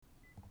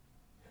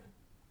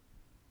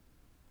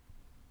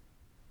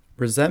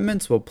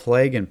Resentments will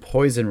plague and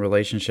poison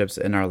relationships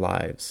in our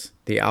lives.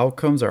 The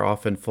outcomes are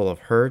often full of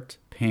hurt,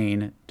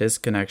 pain,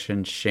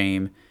 disconnection,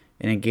 shame,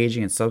 and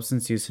engaging in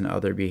substance use and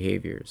other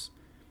behaviors.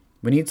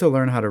 We need to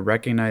learn how to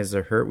recognize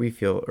the hurt we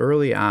feel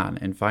early on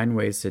and find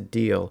ways to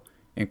deal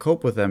and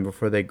cope with them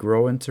before they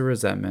grow into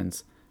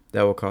resentments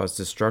that will cause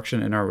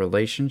destruction in our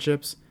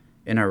relationships,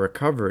 in our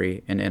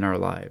recovery, and in our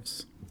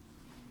lives.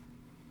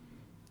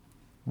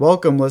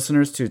 Welcome,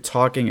 listeners, to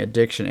Talking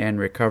Addiction and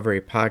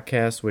Recovery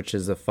podcast, which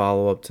is a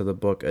follow-up to the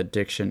book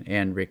Addiction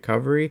and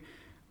Recovery,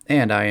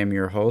 and I am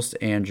your host,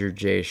 Andrew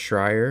J.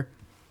 Schreier.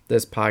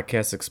 This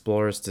podcast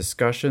explores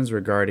discussions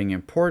regarding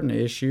important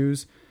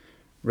issues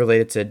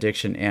related to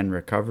addiction and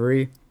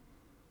recovery.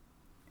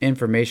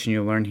 Information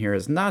you learn here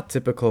is not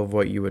typical of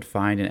what you would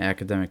find in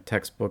academic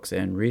textbooks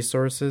and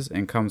resources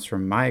and comes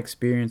from my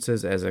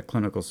experiences as a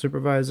clinical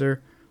supervisor,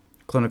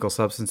 clinical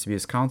substance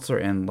abuse counselor,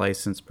 and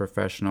licensed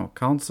professional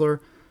counselor,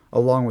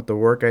 along with the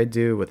work I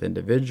do with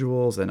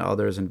individuals and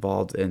others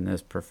involved in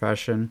this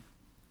profession.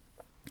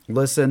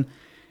 Listen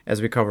as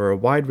we cover a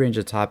wide range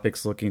of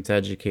topics looking to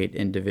educate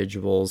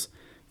individuals,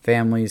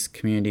 families,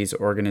 communities,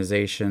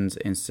 organizations,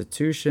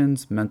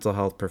 institutions, mental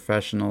health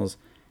professionals,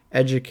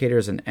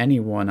 educators, and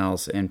anyone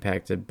else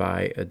impacted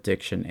by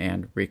addiction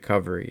and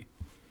recovery.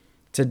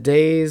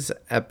 Today's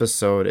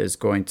episode is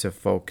going to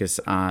focus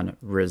on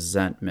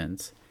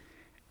resentment.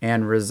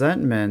 And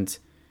resentment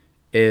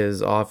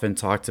is often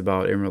talked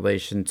about in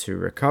relation to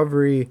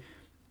recovery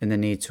and the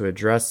need to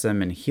address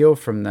them and heal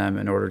from them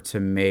in order to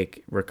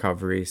make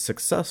recovery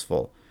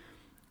successful.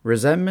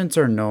 Resentments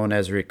are known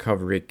as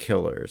recovery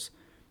killers,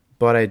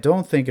 but I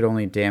don't think it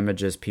only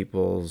damages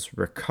people's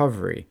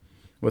recovery.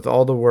 With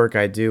all the work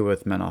I do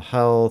with mental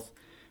health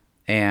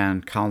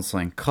and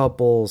counseling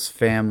couples,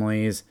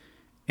 families,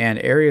 and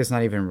areas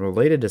not even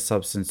related to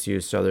substance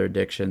use or other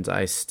addictions,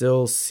 I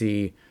still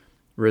see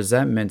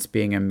resentments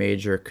being a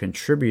major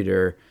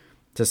contributor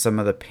to some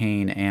of the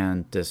pain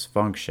and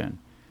dysfunction.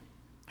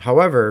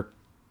 However,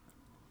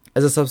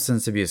 as a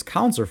substance abuse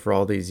counselor for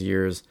all these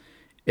years,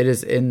 it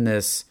is in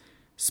this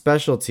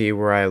specialty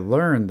where I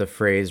learned the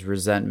phrase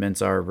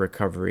resentments are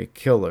recovery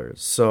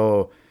killers.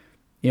 So,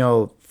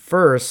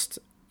 first,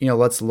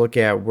 let's look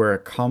at where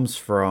it comes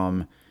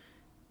from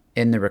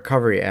in the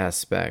recovery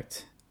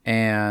aspect.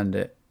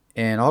 And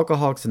in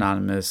Alcoholics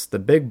Anonymous, the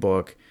big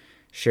book,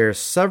 shares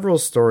several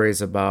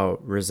stories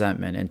about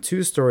resentment, and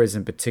two stories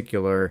in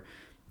particular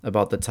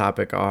about the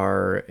topic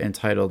are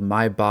entitled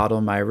My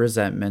Bottle, My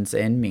Resentments,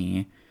 and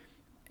Me,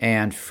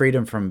 and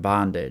Freedom from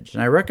Bondage.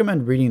 And I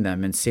recommend reading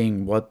them and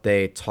seeing what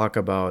they talk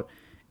about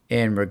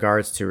in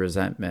regards to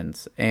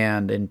resentments.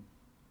 And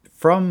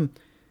from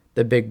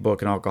the big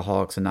book in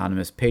Alcoholics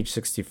Anonymous, page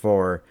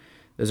 64,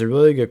 there's a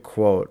really good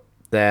quote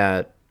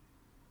that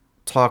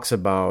talks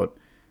about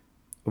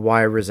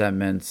why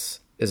resentments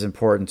is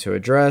important to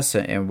address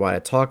and why I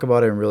talk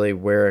about it and really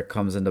where it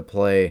comes into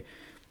play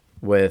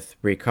with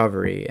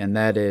recovery. And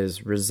that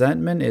is,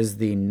 resentment is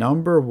the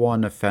number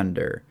one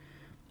offender.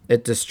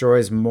 It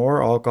destroys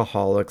more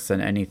alcoholics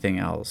than anything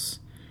else.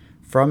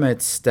 From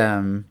its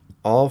stem,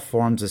 all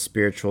forms of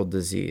spiritual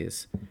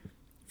disease.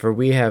 For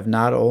we have been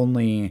not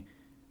only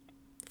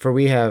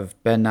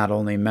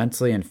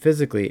mentally and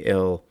physically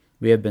ill,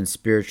 we have been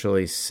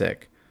spiritually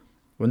sick.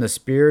 When the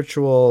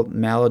spiritual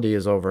malady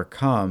is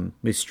overcome,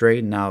 we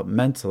straighten out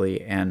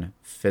mentally and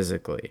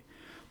physically.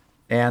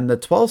 And the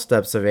 12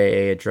 steps of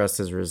AA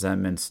addresses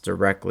resentments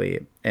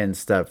directly in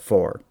step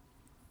 4,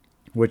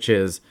 which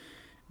is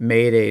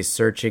made a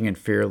searching and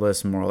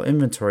fearless moral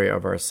inventory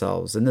of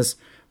ourselves. And this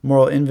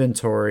moral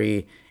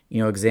inventory,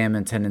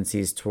 examine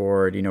tendencies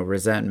toward,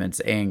 resentments,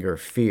 anger,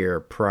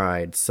 fear,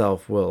 pride,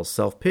 self-will,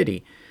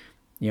 self-pity,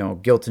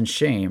 guilt and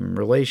shame,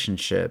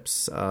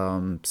 relationships,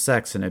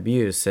 sex and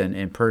abuse,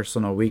 and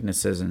personal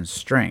weaknesses and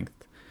strength.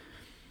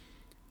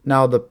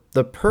 Now,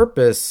 the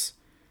purpose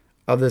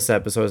of this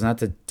episode is not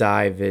to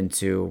dive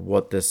into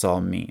what this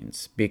all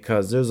means,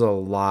 because there's a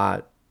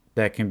lot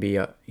that can be,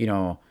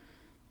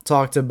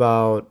 talked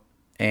about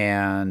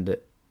and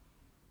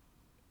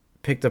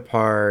picked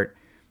apart,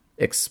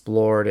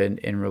 explored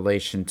in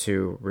relation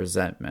to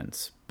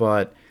resentments.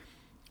 But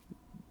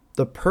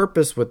the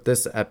purpose with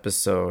this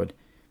episode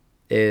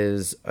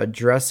is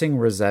addressing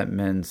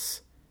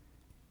resentments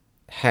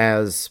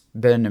has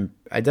been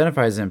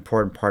identified as an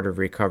important part of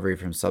recovery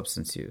from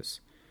substance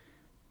use.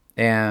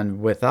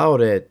 And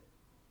without it,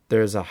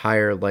 there's a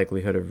higher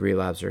likelihood of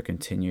relapse or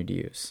continued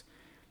use.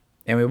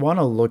 And we want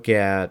to look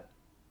at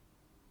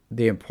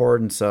the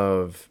importance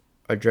of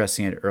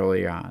addressing it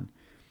early on.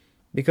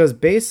 Because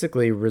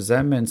basically,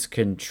 resentments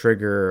can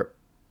trigger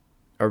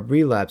a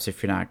relapse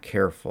if you're not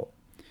careful.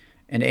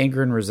 And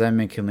anger and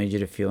resentment can lead you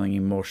to feeling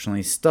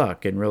emotionally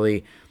stuck and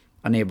really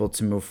unable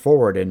to move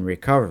forward in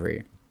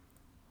recovery.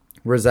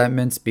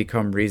 Resentments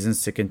become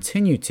reasons to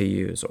continue to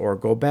use or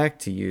go back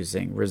to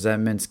using.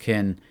 Resentments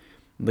can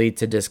lead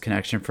to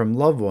disconnection from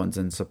loved ones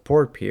and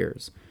support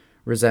peers.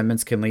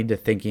 Resentments can lead to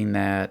thinking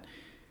that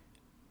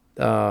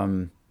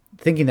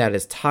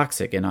is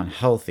toxic and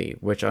unhealthy,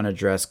 which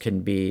unaddressed can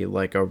be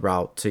like a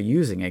route to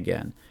using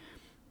again.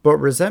 But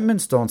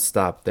resentments don't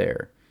stop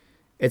there.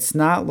 It's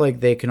not like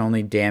they can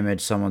only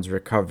damage someone's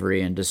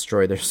recovery and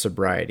destroy their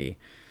sobriety.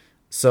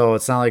 So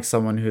it's not like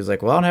someone who's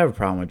like, well, I don't have a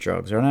problem with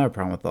drugs or I don't have a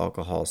problem with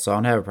alcohol, so I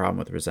don't have a problem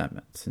with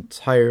resentment. It's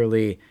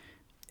entirely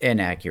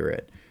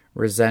inaccurate.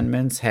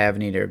 Resentments have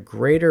an either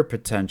greater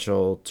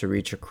potential to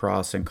reach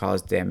across and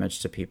cause damage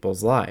to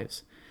people's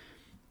lives.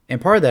 And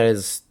part of that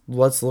is,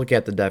 let's look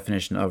at the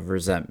definition of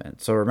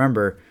resentment. So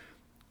remember,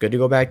 good to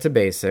go back to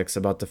basics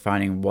about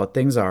defining what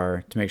things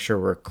are to make sure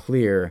we're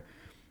clear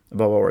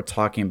about what we're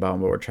talking about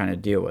and what we're trying to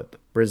deal with.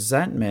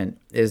 Resentment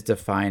is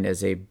defined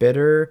as a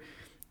bitter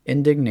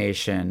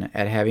indignation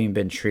at having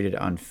been treated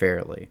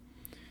unfairly.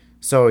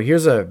 So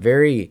here's a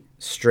very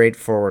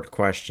straightforward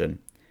question.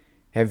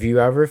 Have you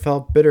ever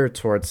felt bitter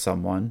towards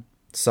someone,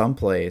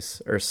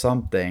 someplace, or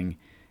something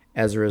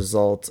as a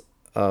result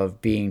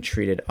of being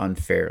treated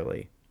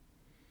unfairly?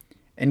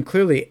 And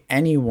clearly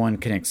anyone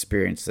can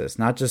experience this,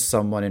 not just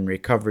someone in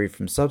recovery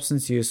from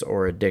substance use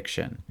or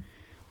addiction.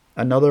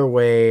 Another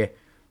way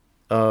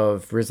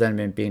of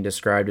resentment being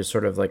described as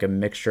sort of like a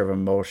mixture of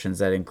emotions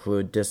that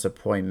include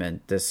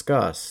disappointment,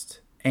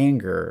 disgust,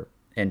 anger,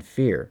 and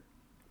fear.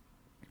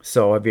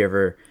 So have you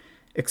ever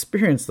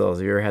experienced those?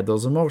 Have you ever had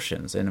those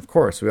emotions? And of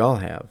course, we all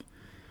have.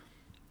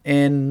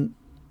 In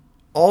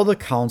all the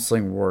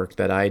counseling work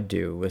that I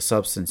do with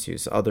substance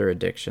use, other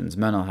addictions,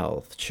 mental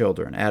health,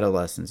 children,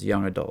 adolescents,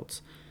 young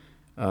adults,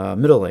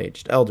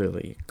 middle-aged,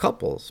 elderly,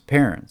 couples,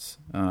 parents,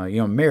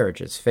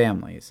 marriages,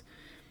 families,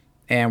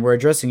 and we're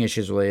addressing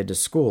issues related to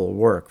school,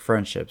 work,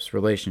 friendships,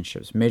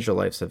 relationships, major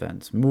life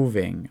events,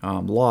 moving,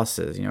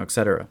 losses,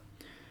 etc.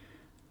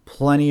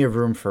 Plenty of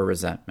room for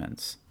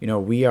resentments.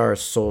 We are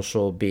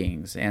social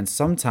beings, and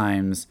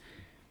sometimes,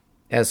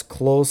 as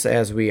close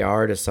as we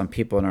are to some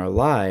people in our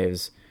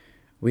lives,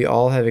 we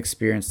all have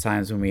experienced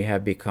times when we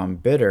have become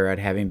bitter at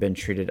having been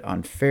treated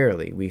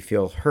unfairly. We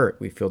feel hurt.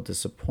 We feel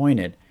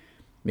disappointed.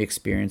 We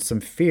experience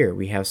some fear.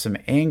 We have some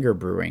anger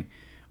brewing.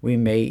 We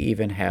may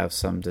even have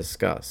some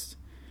disgust.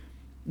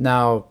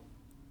 Now,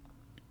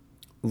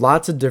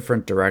 lots of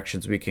different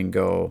directions we can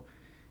go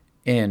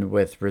in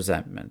with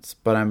resentments,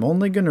 but I'm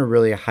only going to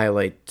really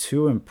highlight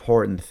two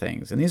important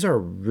things, and these are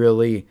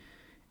really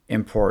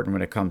important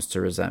when it comes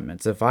to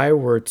resentments. If I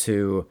were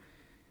to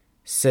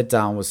sit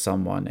down with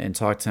someone and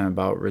talk to them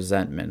about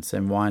resentments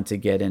and want to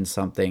get in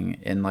something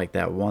in like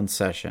that one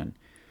session,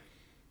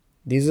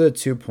 these are the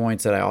 2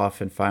 points that I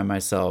often find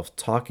myself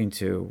talking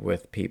to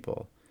with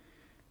people.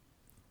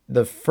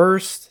 The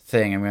first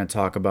thing I'm going to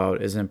talk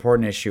about is an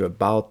important issue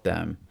about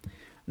them.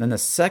 And then the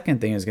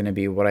second thing is going to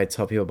be what I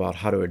tell people about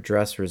how to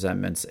address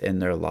resentments in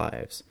their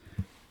lives.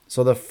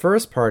 So the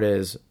first part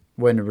is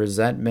when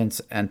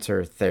resentments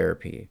enter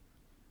therapy.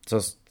 So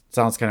it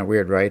sounds kind of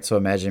weird, right? So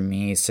imagine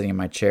me sitting in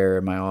my chair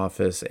in my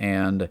office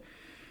and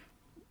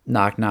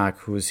knock, knock,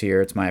 who's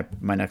here? It's my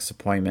next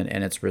appointment,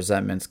 and it's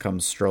resentments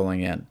come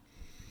strolling in.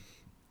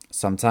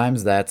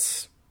 Sometimes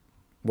that's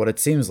what it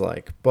seems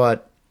like.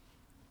 But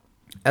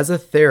as a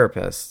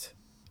therapist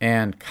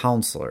and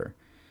counselor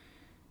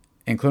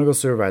and clinical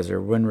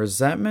supervisor, when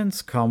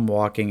resentments come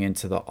walking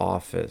into the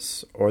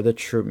office or the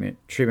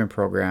treatment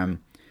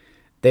program,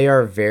 they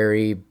are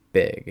very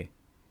big.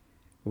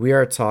 We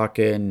are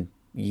talking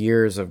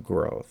years of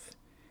growth.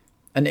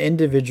 An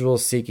individual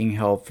seeking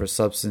help for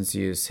substance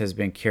use has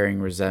been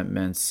carrying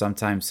resentments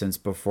sometimes since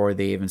before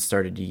they even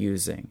started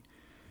using.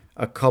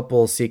 A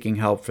couple seeking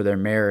help for their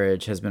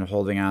marriage has been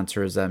holding on to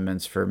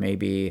resentments for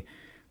maybe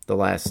the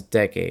last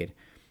decade.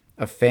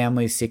 A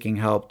family seeking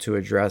help to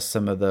address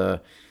some of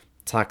the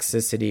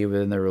toxicity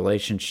within their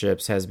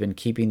relationships has been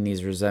keeping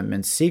these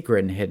resentments secret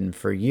and hidden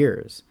for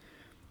years.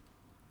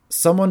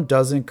 Someone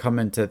doesn't come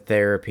into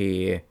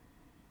therapy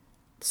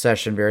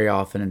session very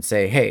often and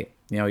say, hey,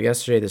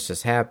 yesterday this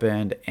just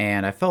happened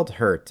and I felt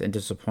hurt and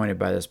disappointed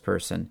by this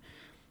person.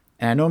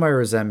 And I know my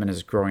resentment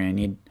is growing. I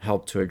need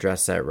help to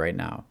address that right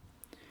now.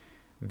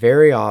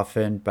 Very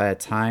often, by the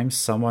time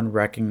someone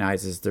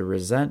recognizes the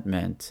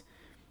resentment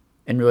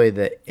and really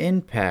the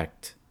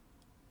impact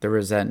the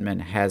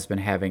resentment has been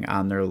having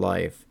on their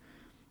life,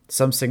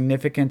 some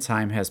significant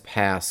time has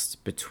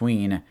passed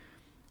between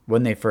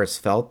when they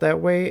first felt that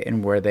way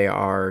and where they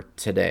are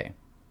today.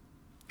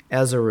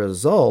 As a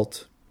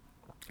result,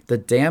 the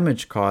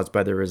damage caused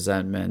by the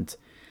resentment,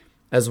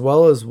 as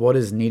well as what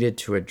is needed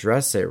to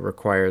address it,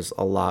 requires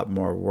a lot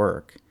more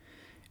work.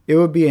 It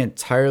would be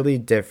entirely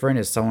different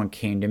if someone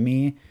came to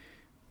me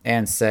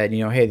and said,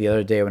 hey, the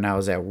other day when I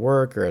was at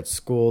work or at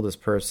school, this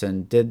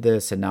person did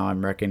this, and now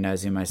I'm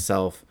recognizing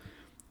myself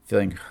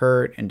feeling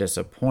hurt and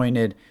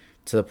disappointed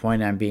to the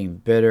point I'm being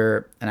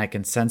bitter, and I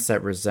can sense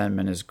that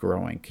resentment is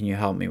growing. Can you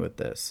help me with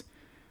this?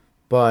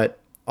 But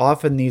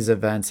often these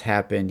events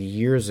happened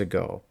years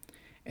ago.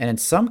 And in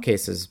some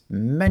cases,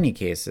 many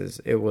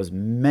cases, it was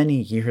many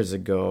years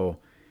ago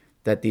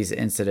that these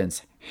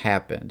incidents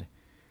happened.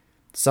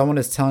 Someone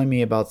is telling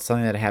me about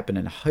something that happened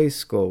in high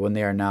school when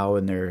they are now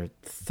in their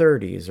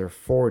 30s or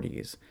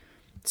 40s.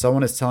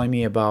 Someone is telling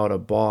me about a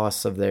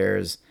boss of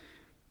theirs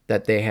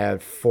that they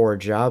had 4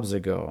 jobs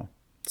ago.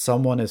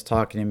 Someone is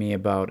talking to me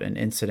about an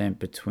incident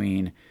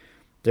between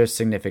their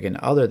significant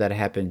other that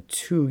happened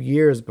 2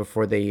 years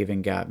before they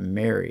even got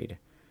married.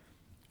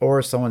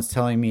 Or someone's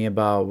telling me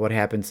about what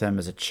happened to them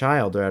as a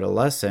child or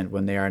adolescent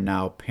when they are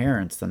now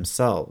parents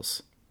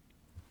themselves.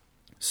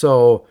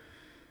 So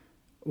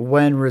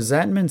when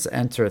resentments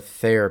enter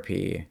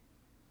therapy,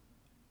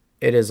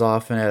 it is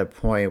often at a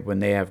point when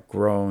they have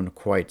grown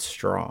quite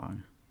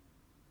strong.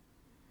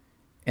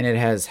 And it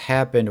has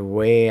happened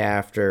way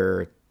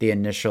after the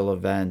initial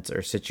event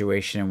or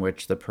situation in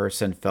which the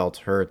person felt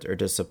hurt or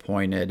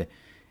disappointed,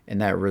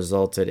 and that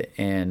resulted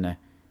in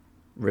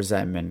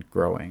resentment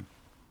growing.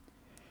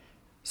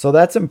 So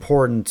that's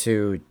important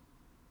to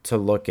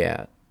look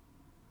at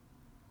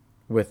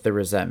with the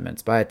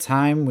resentments. By the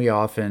time we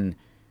often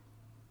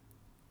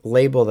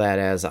label that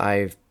as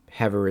I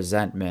have a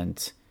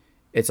resentment,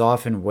 it's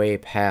often way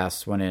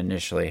past when it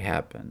initially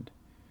happened.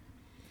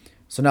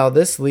 So now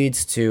this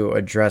leads to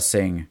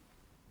addressing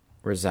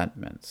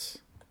resentments.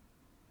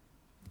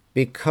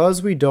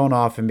 Because we don't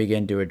often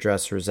begin to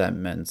address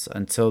resentments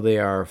until they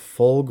are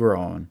full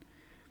grown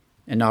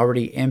and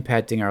already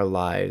impacting our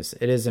lives,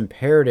 it is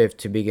imperative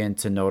to begin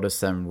to notice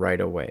them right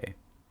away.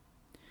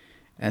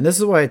 And this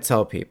is what I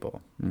tell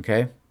people,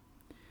 okay?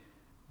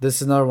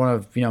 This is another one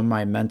of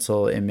my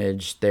mental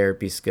image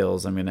therapy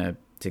skills I'm going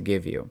to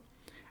give you.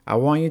 I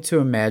want you to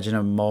imagine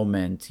a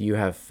moment you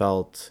have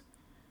felt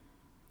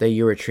that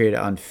you were treated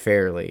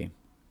unfairly,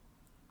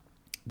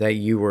 that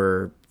you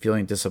were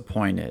feeling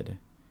disappointed.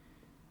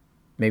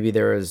 Maybe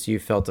you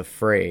felt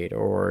afraid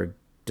or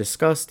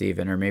disgust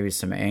even, or maybe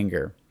some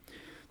anger.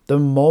 The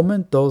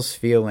moment those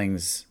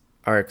feelings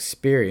are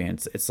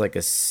experienced, it's like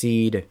a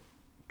seed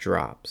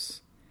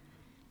drops.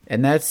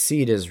 And that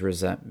seed is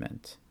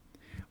resentment.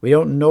 We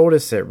don't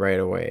notice it right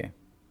away.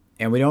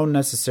 And we don't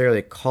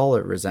necessarily call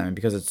it resentment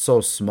because it's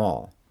so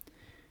small.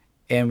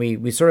 And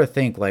we sort of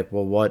think like,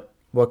 well,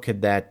 what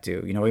could that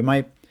do? We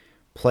might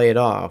play it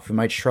off. We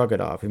might shrug it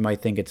off. We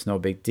might think it's no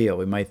big deal.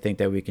 We might think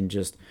that we can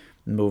just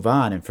move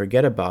on and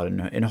forget about it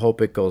and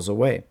hope it goes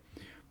away.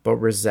 But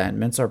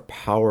resentments are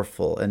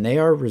powerful and they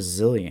are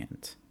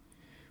resilient.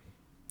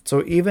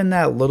 So even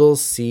that little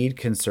seed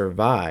can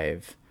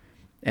survive,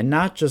 and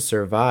not just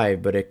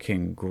survive, but it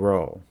can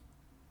grow.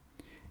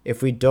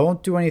 If we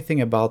don't do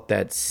anything about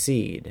that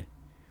seed,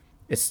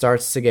 it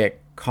starts to get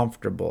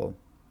comfortable.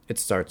 It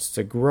starts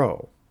to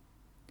grow.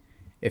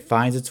 It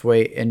finds its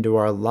way into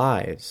our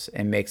lives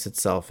and makes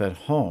itself at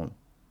home.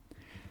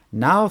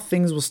 Now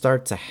things will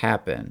start to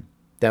happen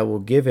that will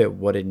give it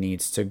what it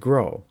needs to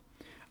grow.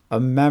 A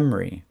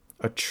memory,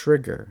 a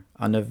trigger,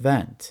 an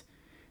event,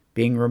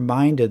 being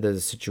reminded of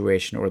the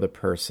situation or the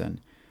person,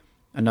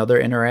 another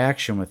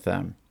interaction with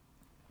them,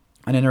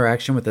 an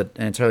interaction with an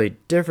entirely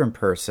different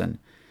person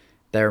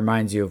that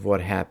reminds you of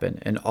what happened.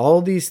 And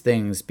all these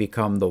things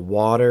become the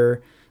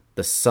water,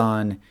 the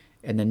sun,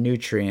 and the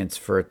nutrients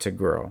for it to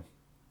grow.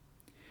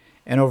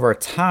 And over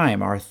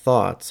time, our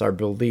thoughts, our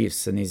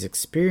beliefs, and these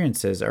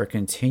experiences are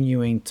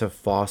continuing to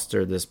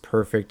foster this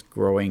perfect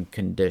growing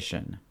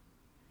condition.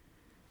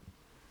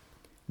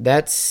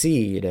 That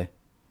seed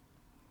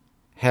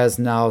has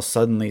now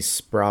suddenly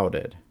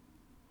sprouted,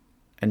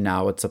 and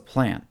now it's a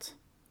plant.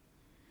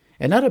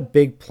 And not a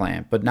big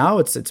plant, but now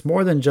it's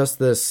more than just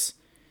this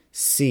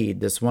seed,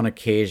 this one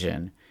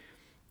occasion.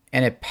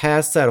 And it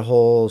passed that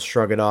whole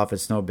shrug it off,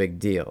 it's no big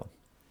deal.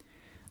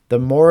 The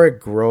more it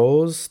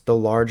grows, the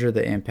larger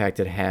the impact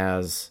it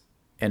has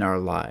in our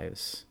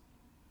lives.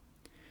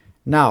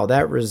 Now,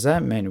 that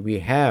resentment we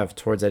have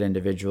towards that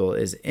individual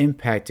is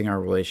impacting our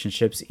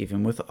relationships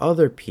even with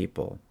other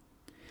people.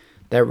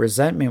 That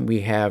resentment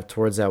we have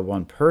towards that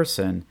one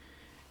person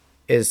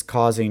is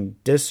causing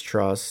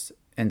distrust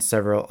in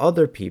several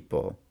other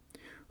people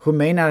who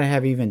may not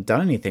have even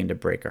done anything to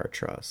break our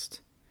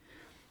trust.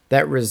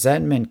 That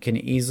resentment can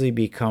easily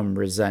become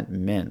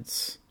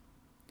resentments,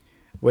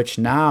 which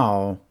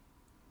now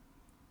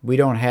we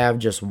don't have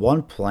just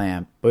one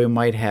plant, but we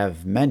might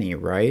have many,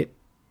 right?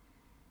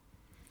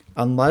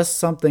 Unless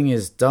something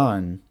is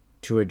done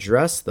to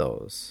address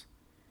those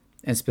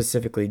and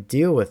specifically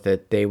deal with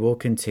it, they will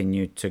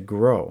continue to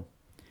grow.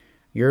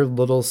 Your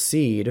little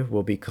seed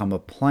will become a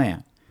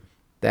plant.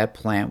 That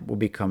plant will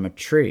become a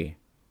tree.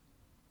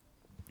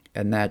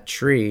 And that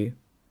tree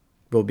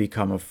will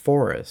become a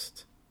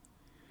forest.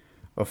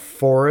 A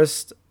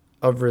forest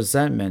of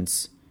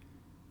resentments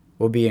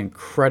will be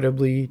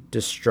incredibly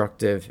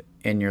destructive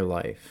in your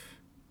life.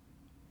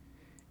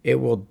 It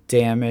will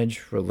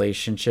damage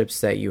relationships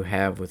that you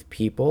have with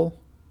people.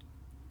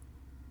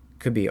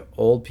 Could be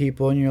old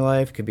people in your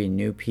life, could be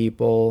new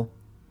people.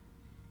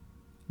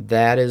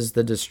 That is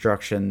the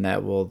destruction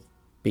that will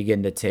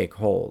begin to take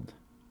hold.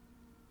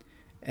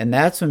 And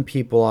that's when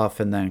people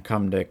often then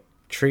come to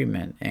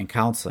treatment and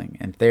counseling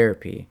and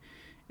therapy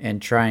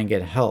and try and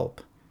get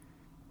help.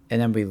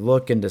 And then we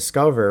look and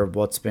discover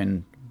what's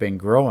been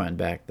growing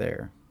back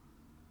there.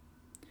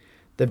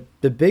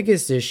 The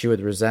biggest issue with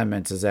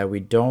resentments is that we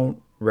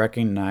don't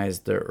recognize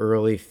the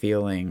early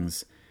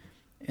feelings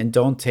and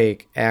don't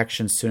take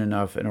action soon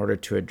enough in order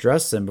to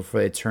address them before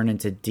they turn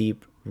into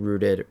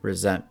deep-rooted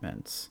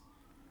resentments.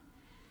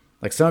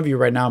 Like some of you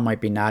right now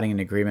might be nodding in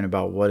agreement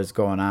about what is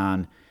going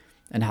on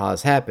and how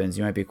this happens.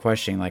 You might be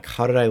questioning, like,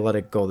 how did I let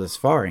it go this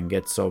far and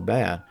get so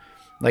bad?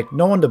 Like,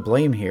 no one to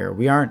blame here.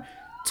 We aren't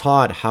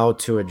taught how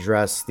to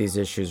address these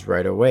issues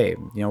right away.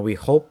 We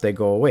hope they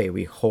go away.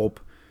 We hope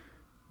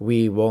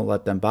we won't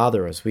let them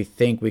bother us. We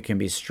think we can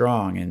be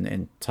strong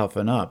and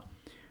toughen up.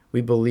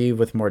 We believe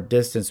with more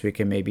distance we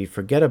can maybe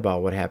forget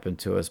about what happened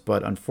to us.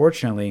 But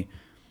unfortunately,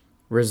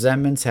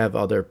 resentments have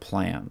other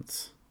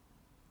plans.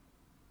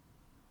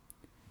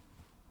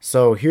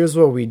 So here's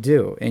what we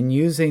do. In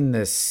using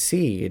this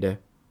seed,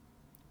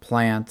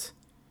 plant,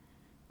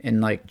 and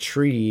like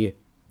tree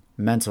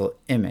mental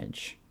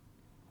image,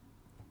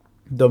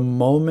 the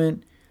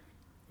moment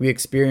we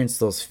experience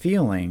those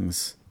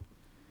feelings,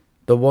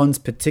 the ones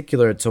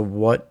particular to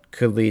what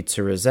could lead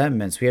to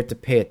resentments, we have to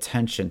pay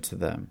attention to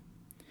them.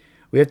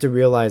 We have to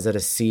realize that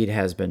a seed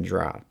has been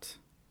dropped.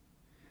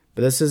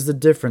 But this is the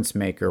difference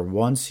maker.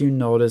 Once you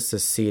notice the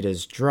seed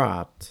is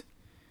dropped,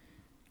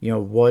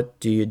 what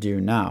do you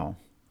do now?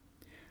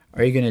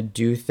 Are you going to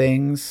do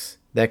things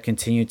that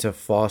continue to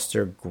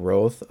foster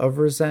growth of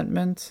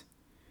resentment?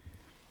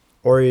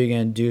 Or are you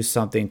going to do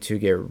something to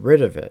get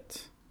rid of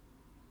it?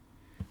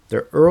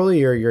 The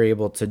earlier you're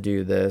able to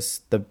do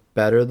this, the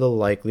better the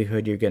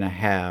likelihood you're going to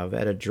have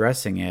at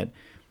addressing it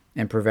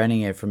and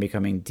preventing it from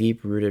becoming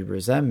deep-rooted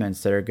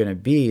resentments that are going to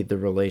be the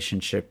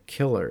relationship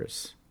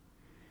killers.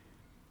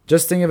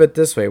 Just think of it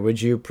this way.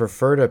 Would you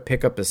prefer to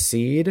pick up a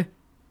seed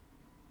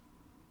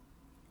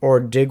or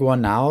dig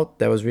one out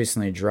that was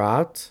recently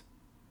dropped?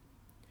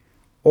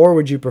 Or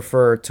would you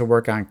prefer to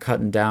work on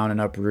cutting down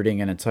and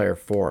uprooting an entire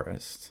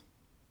forest?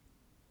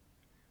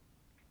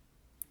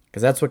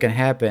 Because that's what can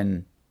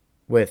happen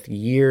with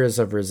years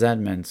of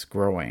resentments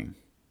growing.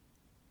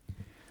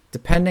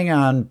 Depending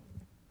on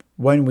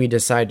when we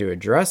decide to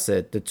address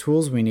it, the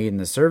tools we need and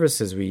the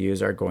services we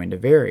use are going to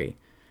vary.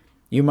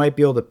 You might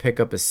be able to pick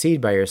up a seed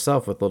by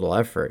yourself with little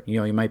effort.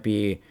 You might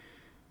be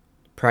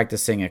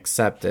practicing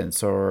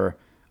acceptance, or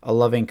a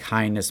loving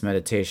kindness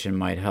meditation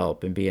might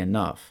help and be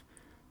enough.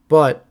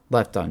 But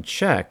left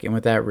unchecked, and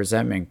with that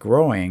resentment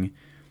growing,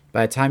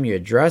 by the time you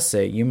address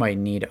it, you might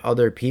need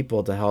other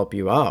people to help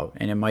you out,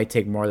 and it might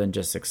take more than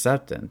just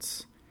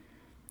acceptance.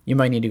 You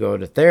might need to go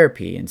to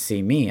therapy and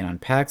see me and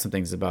unpack some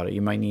things about it.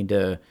 You might need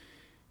to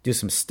do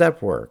some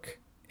step work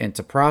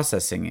into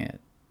processing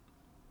it.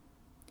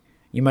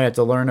 You might have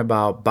to learn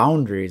about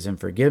boundaries and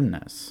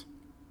forgiveness.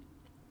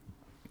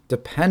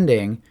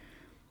 Depending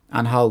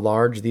on how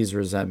large these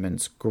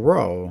resentments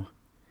grow,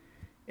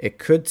 it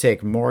could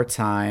take more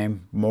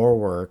time, more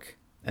work,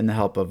 and the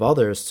help of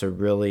others to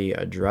really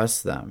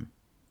address them.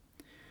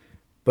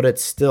 But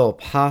it's still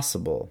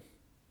possible.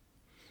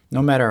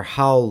 No matter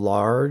how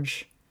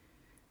large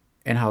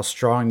and how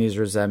strong these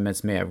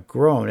resentments may have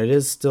grown, it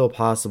is still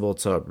possible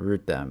to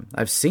uproot them.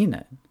 I've seen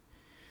it.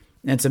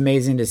 And it's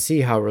amazing to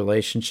see how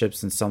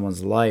relationships in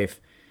someone's life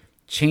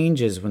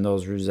changes when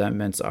those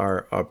resentments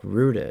are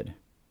uprooted.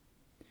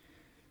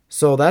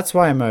 So that's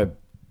why I'm a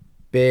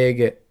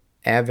big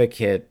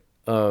advocate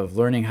of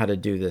learning how to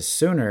do this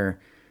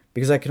sooner,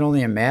 because I can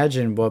only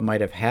imagine what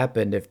might have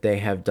happened if they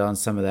have done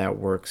some of that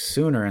work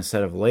sooner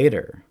instead of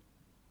later.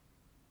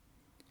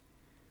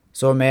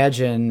 So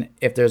imagine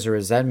if there's a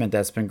resentment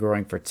that's been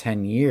growing for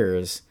 10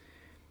 years.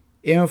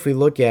 Even if we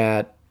look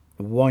at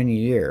 1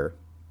 year,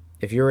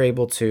 if you're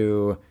able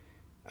to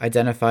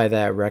identify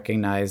that,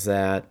 recognize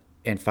that,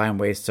 and find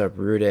ways to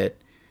uproot it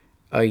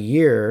a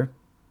year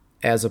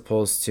as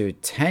opposed to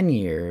 10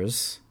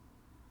 years,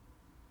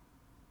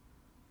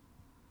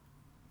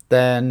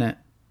 then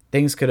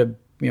things could have,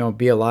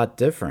 be a lot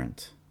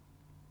different.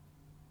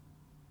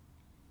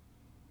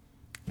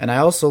 And I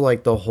also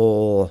like the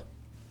whole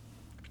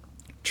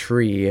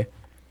tree,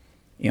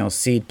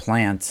 seed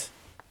plant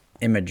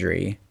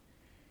imagery,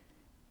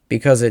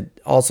 because it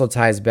also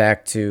ties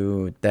back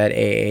to that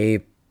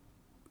AA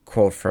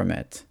quote from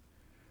it.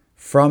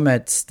 From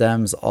it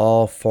stems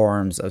all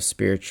forms of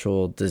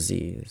spiritual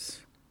disease.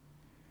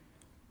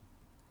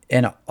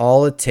 And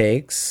all it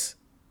takes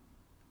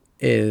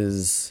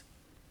is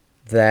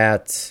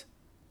that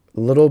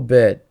little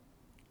bit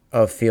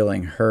of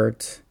feeling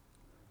hurt,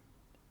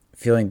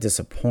 feeling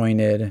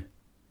disappointed,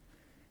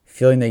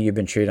 feeling that you've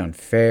been treated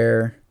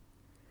unfair.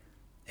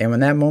 And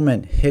when that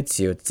moment hits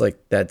you, it's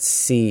like that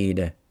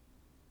seed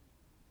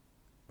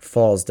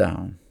falls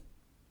down.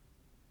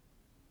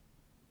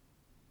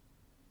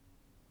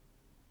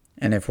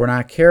 And if we're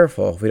not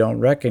careful, if we don't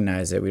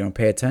recognize it, we don't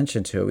pay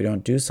attention to it, we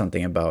don't do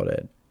something about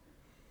it,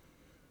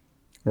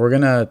 we're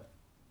going to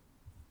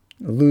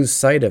lose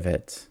sight of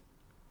it.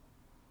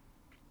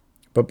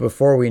 But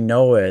before we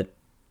know it,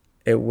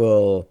 it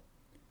will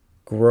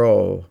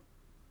grow,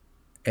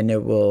 and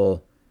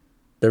the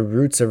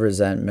roots of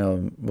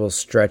resentment will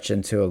stretch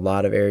into a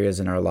lot of areas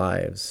in our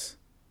lives.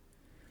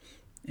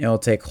 It'll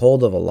take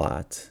hold of a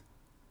lot.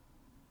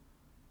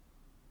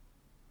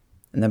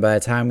 And then by the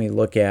time we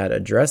look at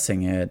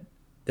addressing it,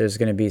 there's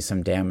going to be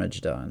some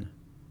damage done.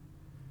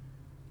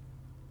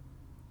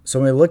 So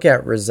when we look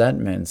at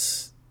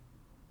resentments,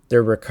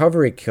 They're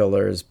recovery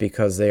killers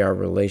because they are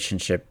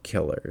relationship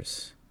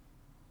killers.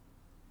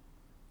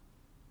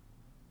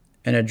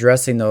 And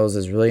addressing those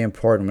is really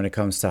important when it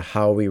comes to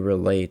how we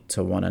relate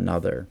to one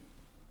another.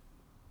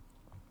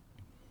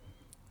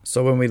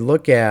 So when we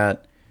look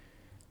at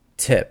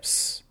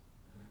tips,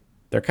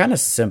 they're kind of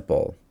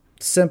simple.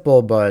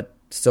 Simple, but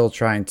still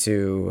trying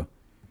to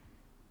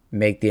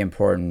make the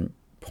important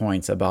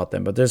points about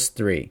them. But there's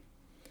 3.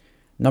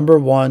 Number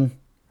 1,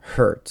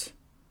 hurt.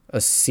 A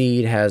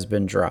seed has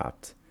been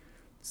dropped.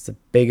 It's the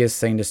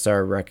biggest thing to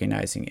start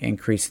recognizing,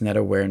 increasing that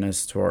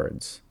awareness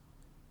towards.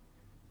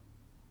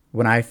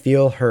 When I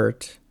feel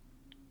hurt,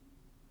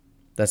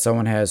 that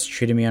someone has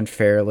treated me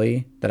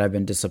unfairly, that I've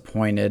been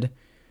disappointed,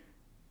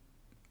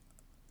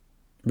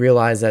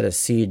 realize that a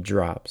seed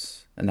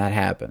drops, and that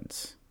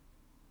happens.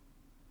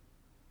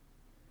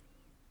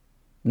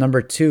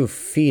 Number 2,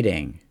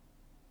 feeding,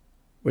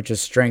 which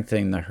is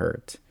strengthening the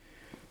hurt.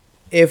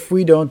 If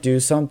we don't do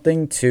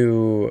something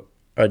to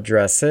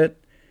address it,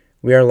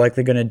 we are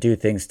likely going to do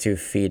things to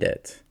feed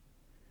it.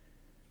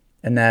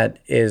 And that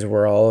is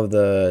where all of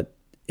the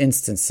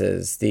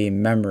instances, the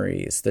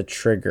memories, the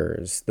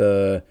triggers,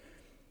 the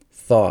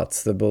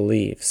thoughts, the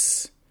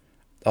beliefs,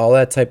 all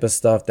that type of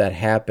stuff that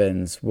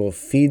happens will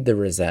feed the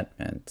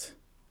resentment.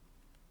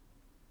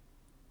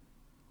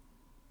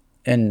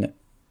 And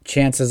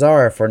chances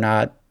are, if we're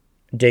not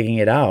digging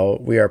it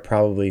out, we are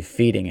probably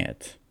feeding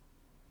it.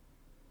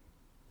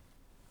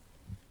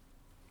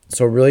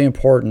 So really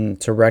important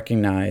to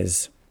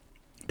recognize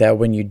that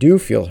when you do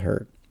feel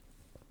hurt,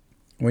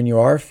 when you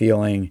are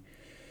feeling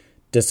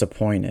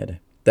disappointed,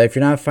 that if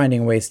you're not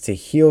finding ways to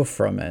heal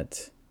from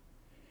it,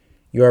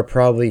 you are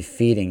probably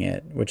feeding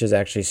it, which is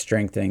actually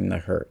strengthening the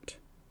hurt.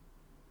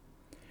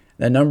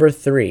 Then number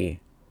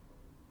 3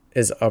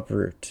 is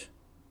uproot.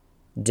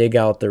 Dig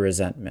out the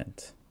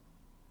resentment.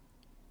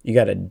 You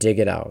got to dig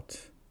it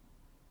out.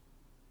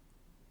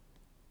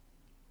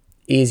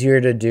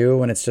 Easier to do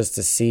when it's just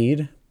a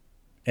seed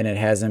and it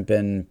hasn't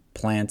been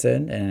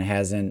planted and it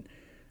hasn't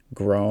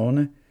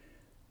grown.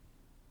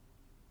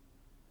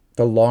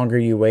 The longer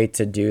you wait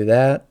to do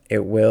that,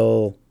 it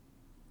will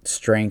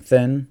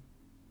strengthen.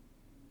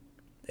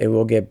 It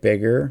will get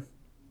bigger.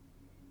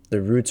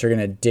 The roots are going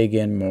to dig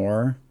in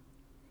more.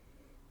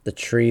 The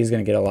tree is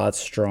going to get a lot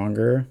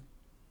stronger.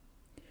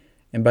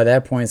 And by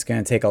that point, it's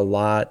going to take a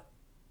lot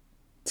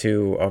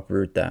to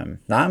uproot them.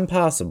 Not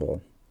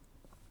impossible.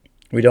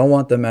 We don't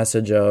want the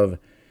message of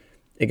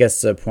it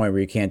gets to a point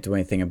where you can't do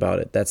anything about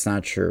it. That's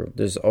not true.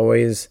 There's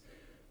always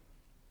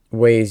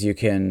ways you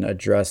can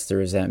address the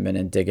resentment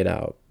and dig it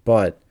out.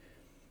 But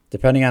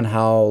depending on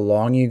how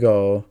long you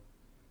go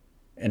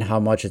and how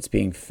much it's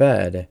being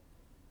fed,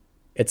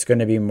 it's going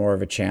to be more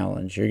of a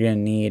challenge. You're going to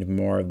need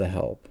more of the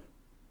help.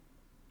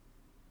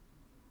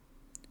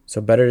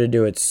 So better to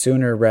do it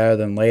sooner rather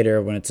than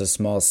later when it's a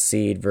small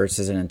seed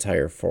versus an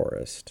entire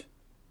forest.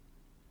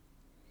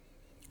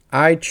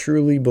 I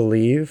truly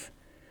believe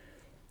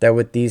that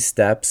with these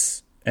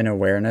steps and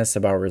awareness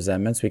about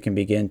resentments, we can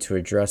begin to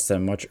address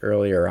them much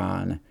earlier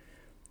on,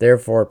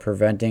 therefore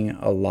preventing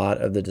a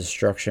lot of the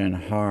destruction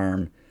and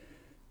harm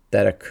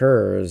that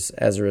occurs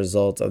as a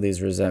result of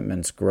these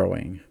resentments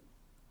growing.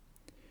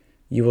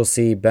 You will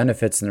see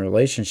benefits in the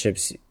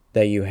relationships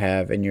that you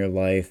have in your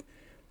life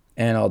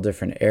and all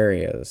different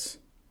areas.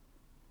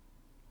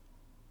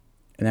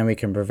 And then we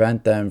can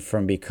prevent them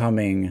from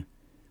becoming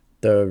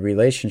the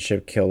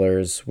relationship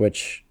killers,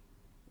 which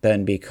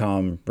then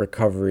become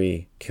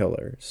recovery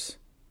killers.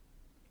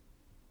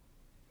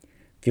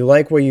 If you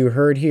like what you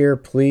heard here,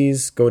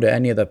 please go to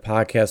any of the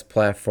podcast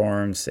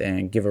platforms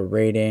and give a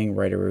rating,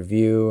 write a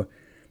review.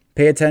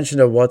 Pay attention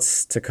to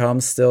what's to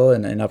come still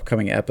in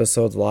upcoming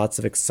episodes. Lots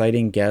of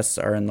exciting guests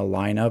are in the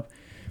lineup,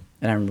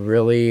 and I'm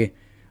really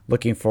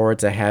looking forward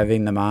to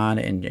having them on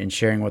and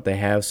sharing what they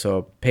have.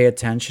 So pay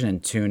attention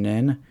and tune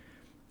in.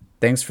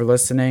 Thanks for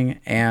listening,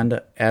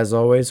 and as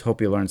always,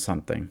 hope you learned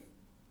something.